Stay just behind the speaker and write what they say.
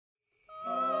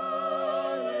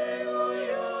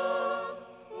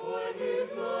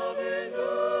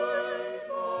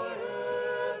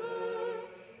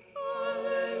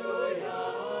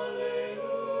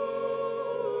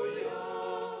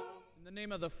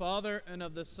of the Father, and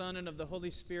of the Son, and of the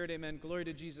Holy Spirit. Amen. Glory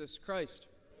to Jesus Christ.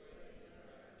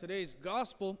 Today's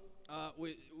gospel,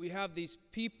 we have these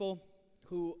people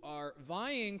who are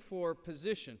vying for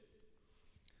position.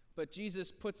 But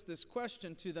Jesus puts this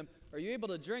question to them: are you able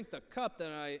to drink the cup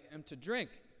that I am to drink?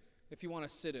 If you want to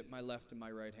sit at my left and my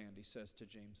right hand, he says to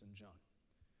James and John.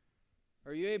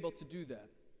 Are you able to do that?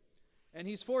 And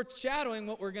he's foreshadowing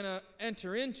what we're going to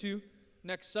enter into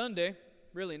next Sunday,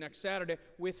 really next Saturday,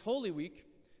 with Holy Week,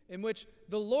 in which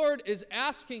the Lord is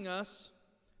asking us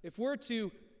if we're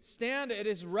to stand at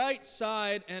his right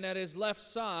side and at his left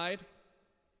side,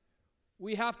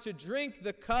 we have to drink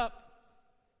the cup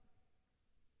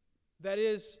that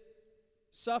is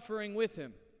suffering with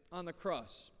him on the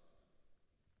cross.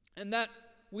 And that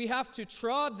we have to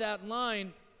trod that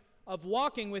line of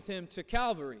walking with him to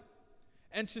Calvary,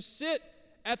 and to sit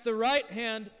at the right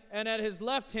hand and at his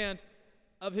left hand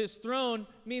of his throne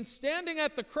means standing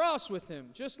at the cross with him,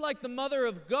 just like the Mother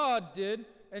of God did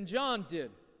and John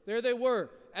did. There they were,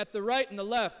 at the right and the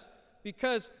left,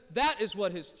 because that is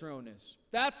what his throne is.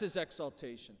 That's his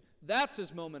exaltation. That's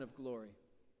his moment of glory.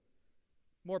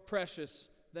 More precious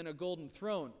than a golden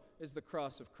throne is the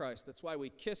cross of Christ. That's why we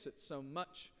kiss it so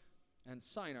much and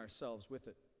sign ourselves with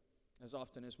it as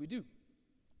often as we do.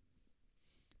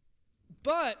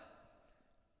 But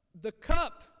the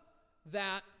cup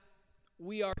that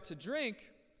we are to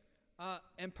drink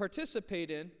and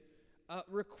participate in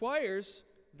requires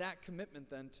that commitment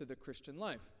then to the Christian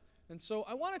life. And so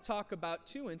I want to talk about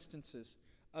two instances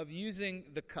of using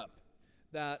the cup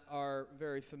that are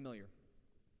very familiar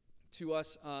to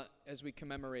us as we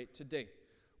commemorate today.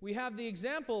 We have the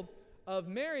example of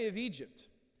Mary of Egypt.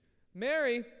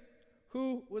 Mary,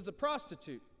 who was a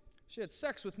prostitute. She had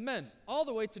sex with men all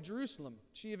the way to Jerusalem.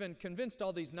 She even convinced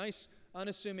all these nice,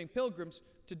 unassuming pilgrims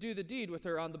to do the deed with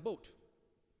her on the boat.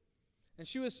 And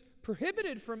she was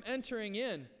prohibited from entering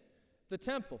in the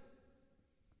temple,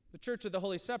 the Church of the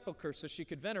Holy Sepulchre, so she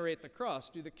could venerate the cross,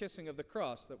 do the kissing of the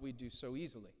cross that we do so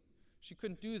easily. She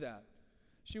couldn't do that.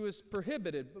 She was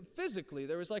prohibited, but physically,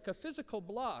 there was like a physical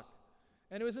block.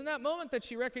 And it was in that moment that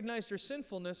she recognized her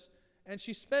sinfulness, and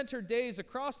she spent her days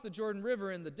across the Jordan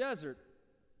River in the desert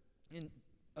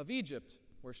of Egypt,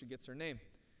 where she gets her name.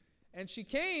 And she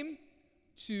came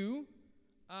to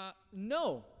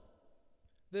know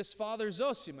this Father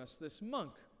Zosimus, this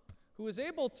monk, who was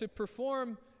able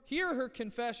to hear her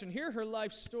confession, hear her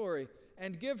life story,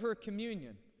 and give her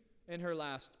communion in her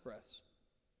last breaths.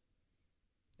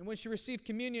 And when she received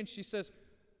communion, she says,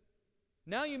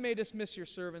 "Now you may dismiss your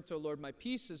servant, O Lord. My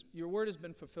peace is, your word has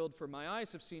been fulfilled, for my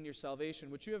eyes have seen your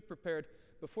salvation, which you have prepared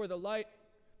before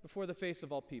the face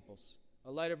of all peoples,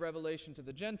 a light of revelation to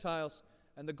the Gentiles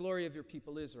and the glory of your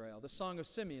people Israel." The Song of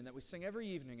Simeon that we sing every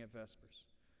evening at Vespers.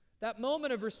 That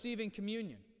moment of receiving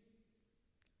communion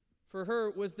for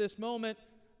her was this moment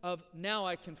of, now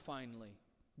I can finally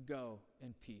go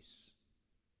in peace.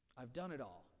 I've done it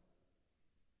all.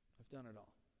 I've done it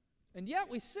all. And yet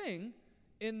we sing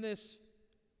in this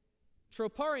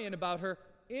troparion about her,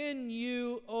 "In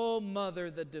you, O Mother,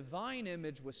 the divine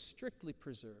image was strictly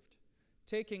preserved.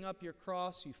 Taking up your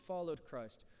cross, you followed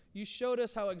Christ. You showed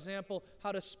us how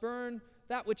to spurn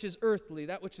that which is earthly,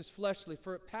 that which is fleshly,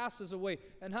 for it passes away,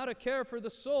 and how to care for the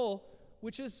soul,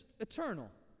 which is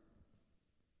eternal."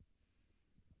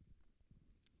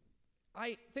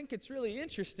 I think it's really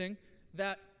interesting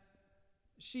that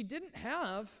she didn't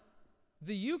have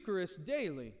the Eucharist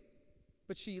daily,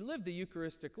 but she lived the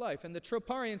Eucharistic life. And the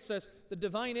troparion says the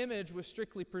divine image was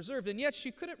strictly preserved, and yet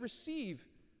she couldn't receive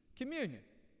communion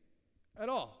at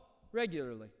all,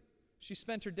 regularly. She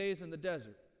spent her days in the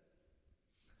desert.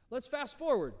 Let's fast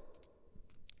forward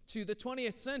to the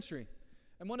 20th century.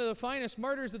 And one of the finest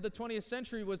martyrs of the 20th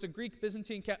century was a Greek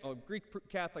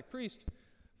Catholic priest,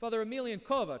 Father Emilian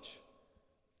Kovac.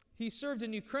 He served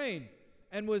in Ukraine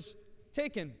and was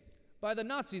taken by the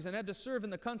Nazis and had to serve in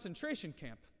the concentration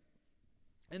camp.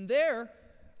 And there,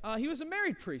 he was a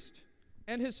married priest.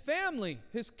 And his family,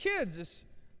 his kids,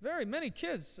 many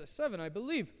kids, 7 I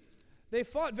believe, they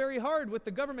fought very hard with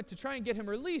the government to try and get him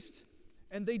released.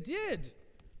 And they did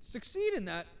succeed in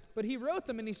that. But he wrote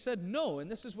them and he said no.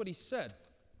 And this is what he said: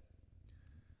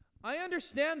 "I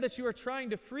understand that you are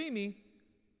trying to free me,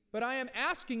 but I am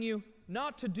asking you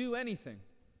not to do anything.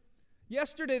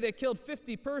 Yesterday they killed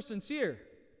 50 persons here.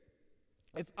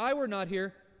 If I were not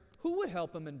here, who would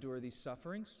help them endure these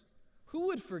sufferings? Who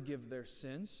would forgive their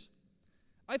sins?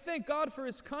 I thank God for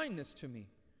his kindness to me.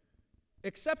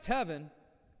 Except heaven,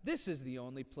 this is the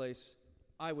only place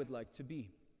I would like to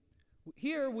be.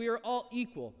 Here we are all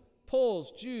equal: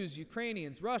 Poles, Jews,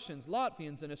 Ukrainians, Russians,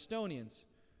 Latvians, and Estonians.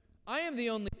 I am the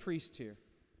only priest here.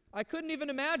 I couldn't even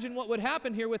imagine what would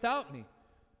happen here without me.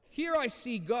 Here I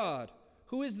see God,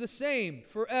 who is the same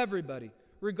for everybody,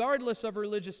 regardless of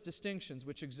religious distinctions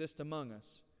which exist among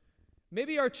us.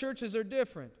 Maybe our churches are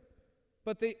different,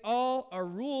 but they all are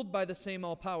ruled by the same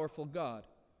all-powerful God.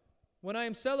 When I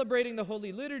am celebrating the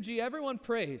Holy Liturgy, everyone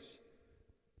prays.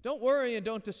 Don't worry and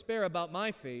don't despair about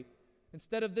my fate.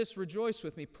 Instead of this, rejoice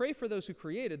with me. Pray for those who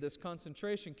created this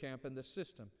concentration camp and this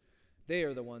system. They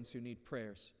are the ones who need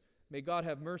prayers. May God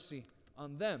have mercy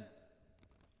on them.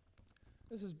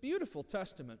 This is beautiful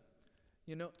testament,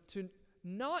 to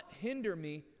not hinder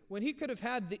me when he could have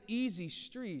had the easy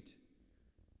street.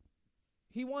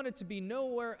 He wanted to be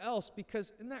nowhere else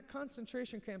because in that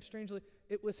concentration camp, strangely,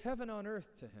 it was heaven on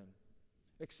earth to him.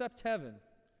 Except heaven,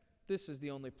 this is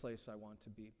the only place I want to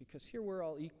be because here we're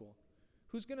all equal.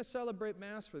 Who's going to celebrate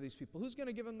Mass for these people? Who's going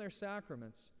to give them their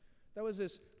sacraments? That was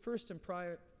his first and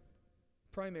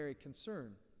primary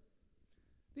concern.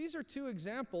 These are two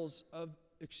examples of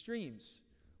extremes.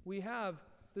 We have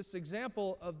this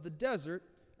example of the desert,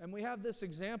 and we have this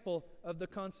example of the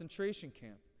concentration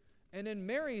camp. And in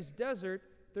Mary's desert,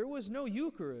 there was no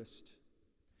Eucharist.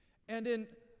 And in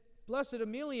Blessed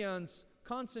Emilian's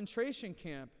concentration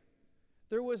camp,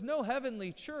 there was no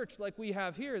heavenly church like we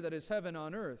have here that is heaven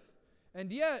on earth. And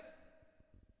yet,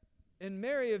 in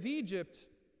Mary of Egypt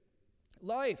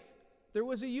life, there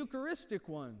was a Eucharistic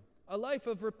one, a life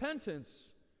of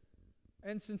repentance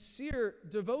and sincere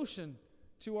devotion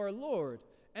to our Lord.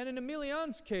 And in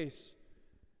Emilian's case,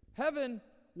 heaven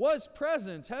was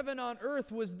present. Heaven on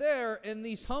earth was there. In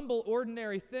these humble,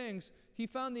 ordinary things, he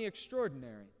found the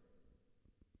extraordinary.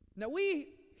 Now we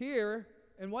here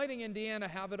in Whiting, Indiana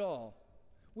have it all.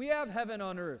 We have heaven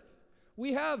on earth.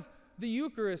 We have the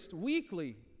Eucharist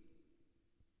weekly,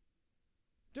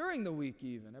 during the week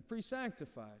even, at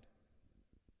Pre-Sanctified.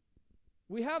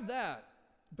 We have that.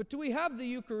 But do we have the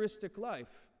Eucharistic life?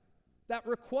 That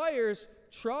requires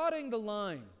trotting the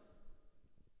line,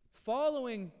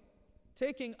 following,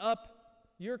 taking up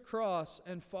your cross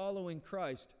and following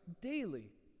Christ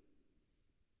daily.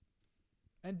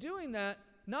 And doing that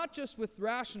not just with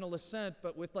rational assent,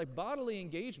 but with bodily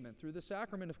engagement through the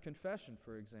sacrament of confession,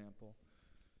 for example.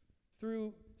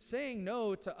 Through saying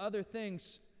no to other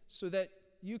things so that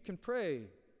you can pray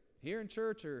here in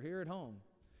church or here at home.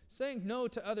 Saying no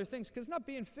to other things, because not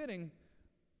being fitting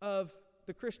of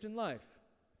the Christian life.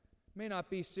 May not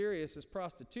be serious as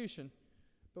prostitution,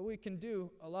 but we can do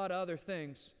a lot of other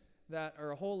things that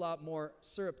are a whole lot more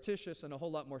surreptitious and a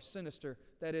whole lot more sinister.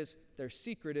 That is, they're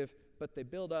secretive, but they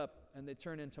build up and they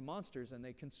turn into monsters and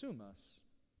they consume us.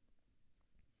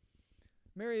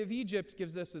 Mary of Egypt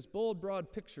gives us this bold,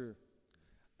 broad picture.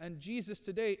 And Jesus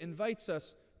today invites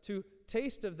us to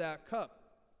taste of that cup,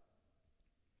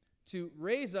 to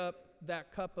raise up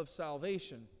that cup of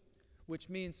salvation, which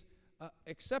means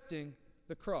accepting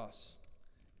the cross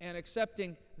and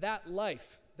accepting that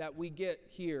life that we get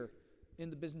here in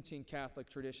the Byzantine Catholic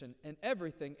tradition and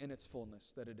everything in its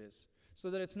fullness that it is. So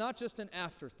that it's not just an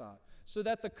afterthought. So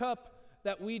that the cup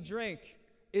that we drink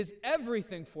is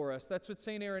everything for us. That's what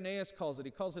St. Irenaeus calls it.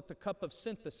 He calls it the cup of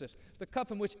synthesis, the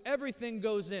cup in which everything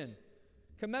goes in,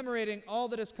 commemorating all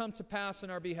that has come to pass in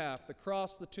our behalf, the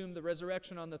cross, the tomb, the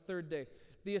resurrection on the third day,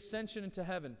 the ascension into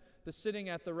heaven, the sitting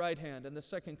at the right hand, and the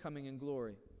second coming in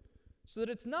glory. So that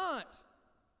it's not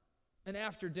an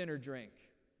after-dinner drink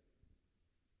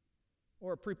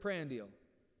or a preprandial,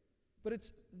 but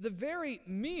it's the very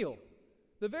meal,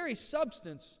 the very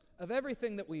substance of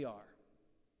everything that we are.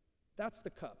 That's the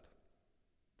cup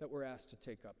that we're asked to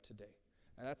take up today.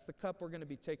 And that's the cup we're going to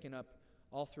be taking up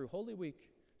all through Holy Week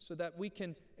so that we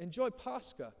can enjoy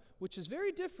Pascha, which is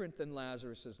very different than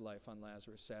Lazarus' life on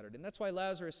Lazarus Saturday. And that's why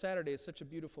Lazarus Saturday is such a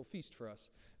beautiful feast for us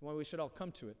and why we should all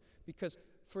come to it. Because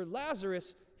for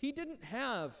Lazarus, he didn't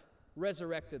have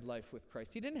resurrected life with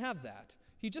Christ. He didn't have that.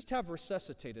 He just had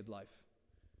resuscitated life.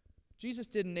 Jesus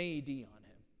did an AED on him.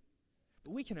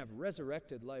 But we can have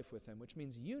resurrected life with him, which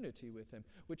means unity with him,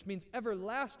 which means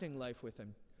everlasting life with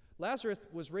him. Lazarus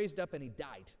was raised up and he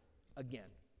died again.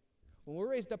 When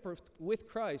we're raised up with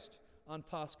Christ on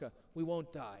Pascha, we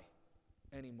won't die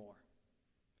anymore.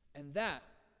 And that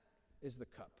is the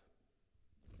cup.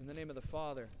 In the name of the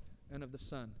Father, and of the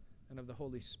Son, and of the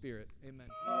Holy Spirit. Amen.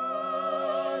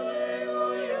 Alleluia,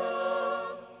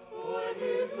 for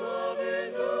his glory.